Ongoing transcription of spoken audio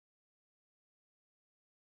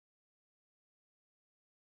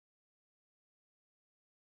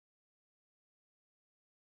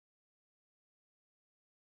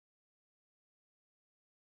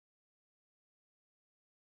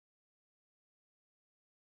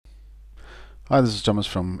Hi, this is Thomas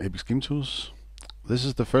from Apex Game Tools. This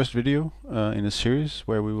is the first video in a series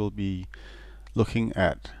where we will be looking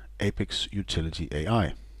at Apex Utility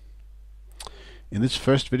AI. In this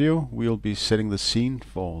first video, we'll be setting the scene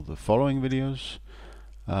for the following videos.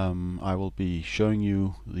 I will be showing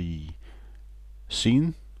you the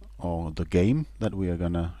scene or the game that we are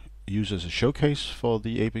going to use as a showcase for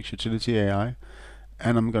the Apex Utility AI,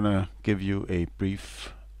 and I'm going to give you a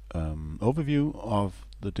brief overview of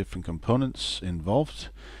the different components involved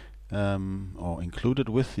or included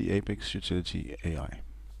with the Apex Utility AI.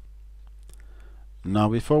 Now,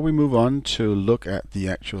 before we move on to look at the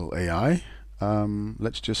actual AI,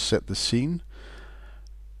 let's just set the scene.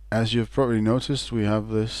 As you've probably noticed, we have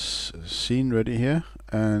this scene ready here,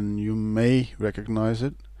 and you may recognize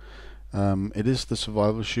it. It is the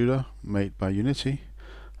survival shooter made by Unity,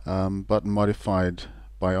 but modified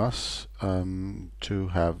by us to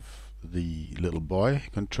have the little boy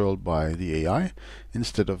controlled by the AI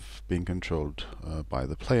instead of being controlled by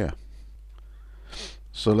the player.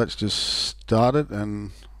 So let's just start it and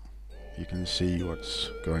you can see what's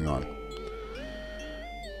going on.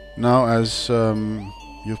 Now, as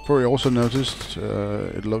you've probably also noticed,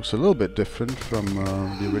 it looks a little bit different from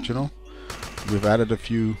the original. We've added a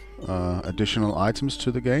few additional items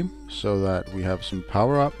to the game so that we have some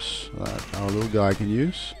power-ups that our little guy can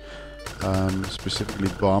use. Specifically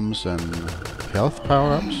bombs and health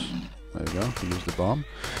power-ups. There you go, we use the bomb.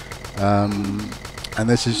 And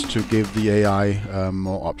this is to give the AI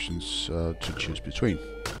more options to choose between.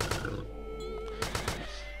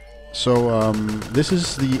 So this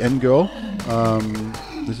is the end goal.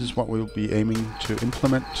 This is what we'll be aiming to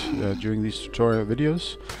implement during these tutorial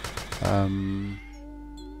videos.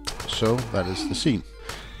 So that is the scene.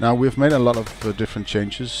 Now, we've made a lot of different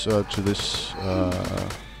changes to this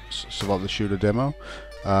survival shooter demo.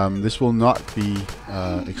 This will not be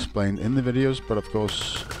explained in the videos, but of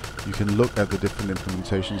course you can look at the different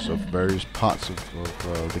implementations of various parts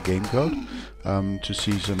of the game code to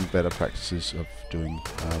see some better practices of doing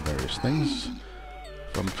various things,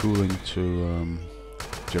 from tooling to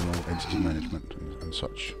general entity management and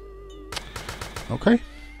such. Okay.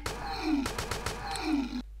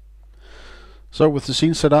 So with the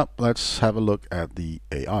scene set up, let's have a look at the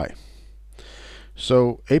AI.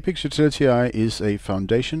 So Apex Utility AI is a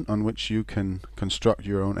foundation on which you can construct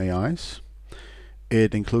your own AIs.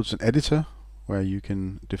 It includes an editor where you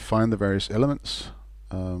can define the various elements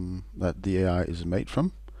that the AI is made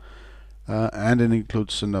from, and it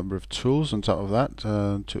includes a number of tools on top of that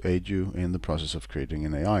to aid you in the process of creating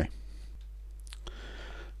an AI.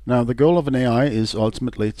 Now, the goal of an AI is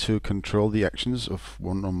ultimately to control the actions of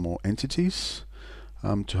one or more entities,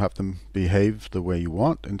 to have them behave the way you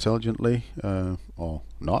want, intelligently or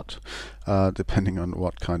not, depending on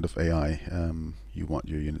what kind of AI you want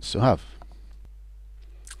your units to have.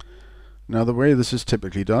 Now, the way this is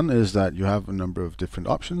typically done is that you have a number of different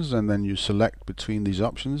options, and then you select between these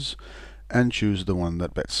options and choose the one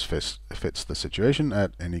that best fits the situation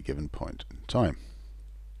at any given point in time.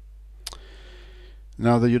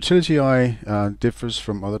 Now, the utility AI differs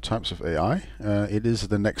from other types of AI. It is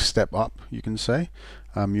the next step up, you can say.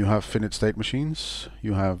 You have finite state machines,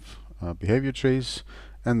 you have behavior trees,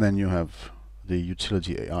 and then you have the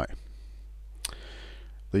utility AI.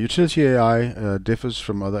 The utility AI differs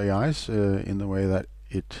from other AIs in the way that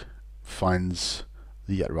it finds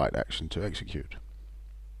the right action to execute.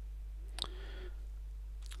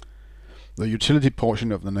 The utility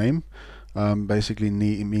portion of the name basically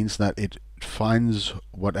means that it finds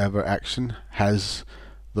whatever action has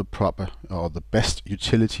the proper or the best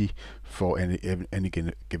utility for any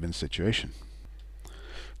given situation.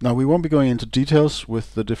 Now, we won't be going into details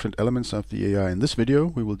with the different elements of the AI in this video.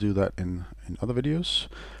 We will do that in other videos.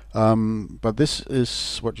 But this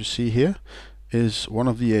is what you see here is one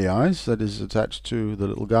of the AIs that is attached to the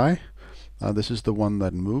little guy. This is the one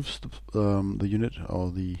that moves the unit or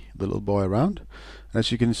the little boy around. And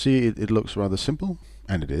as you can see, it looks rather simple,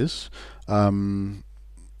 and it is.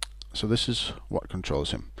 So this is what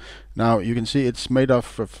controls him. Now, you can see it's made up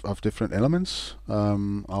of different elements.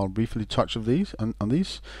 I'll briefly touch on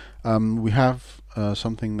these. We have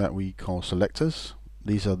something that we call selectors.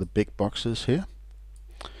 These are the big boxes here.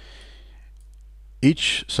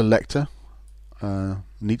 Each selector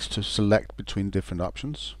needs to select between different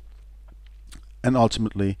options, and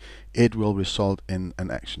ultimately it will result in an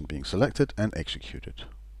action being selected and executed.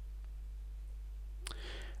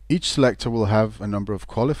 Each selector will have a number of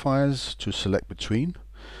qualifiers to select between.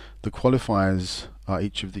 The qualifiers are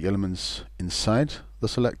each of the elements inside the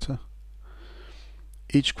selector.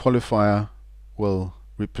 Each qualifier will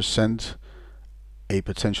represent a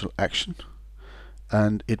potential action,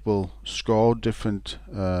 and it will score different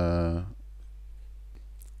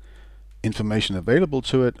information available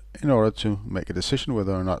to it in order to make a decision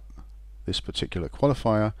whether or not this particular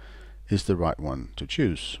qualifier is the right one to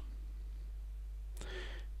choose.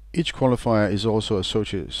 Each qualifier is also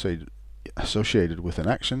associated with an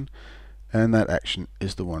action, and that action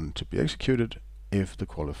is the one to be executed if the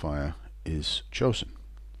qualifier is chosen.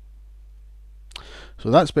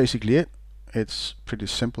 So that's basically it. It's pretty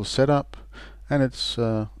simple setup, and it's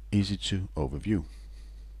easy to overview.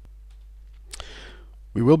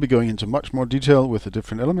 We will be going into much more detail with the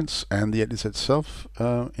different elements and the editor itself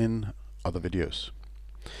in other videos.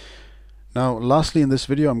 Now, lastly, in this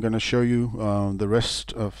video, I'm going to show you the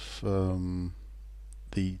rest of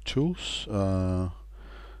the tools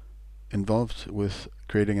involved with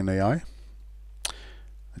creating an AI,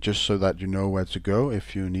 just so that you know where to go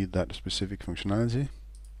if you need that specific functionality.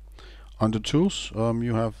 Under Tools,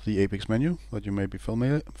 you have the Apex menu that you may be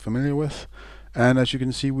familiar with, and as you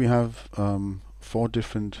can see, we have 4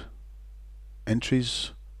 different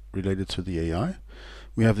entries related to the AI.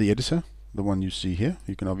 We have the editor, the one you see here.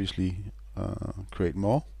 You can obviously create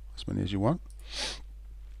more, as many as you want.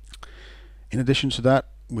 In addition to that,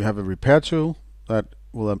 we have a repair tool that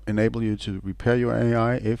will enable you to repair your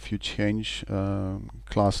AI if you change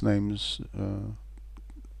class names,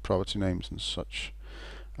 property names and such,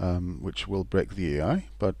 which will break the AI,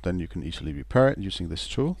 but then you can easily repair it using this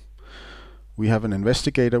tool. We have an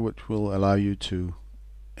Investigator, which will allow you to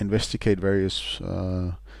investigate various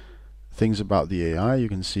things about the AI. You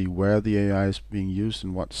can see where the AI is being used,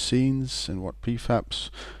 in what scenes and what prefabs.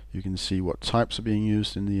 You can see what types are being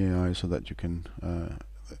used in the AI, so that you can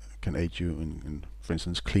aid you in, for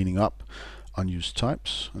instance, cleaning up unused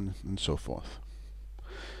types and so forth.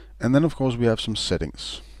 And then, of course, we have some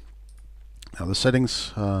settings. Now, the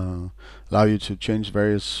settings allow you to change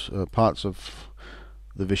various parts of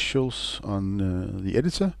the visuals on the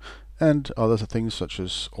editor, and other things such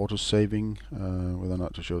as auto-saving, whether or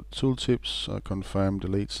not to show tooltips, confirm,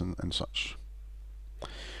 deletes, and such.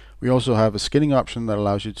 We also have a skinning option that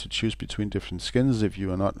allows you to choose between different skins. If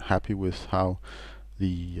you are not happy with how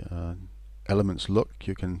the elements look,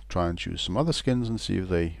 you can try and choose some other skins and see if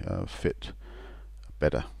they fit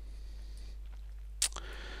better.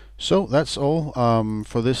 So that's all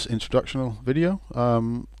for this introductional video.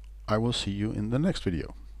 I will see you in the next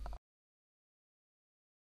video.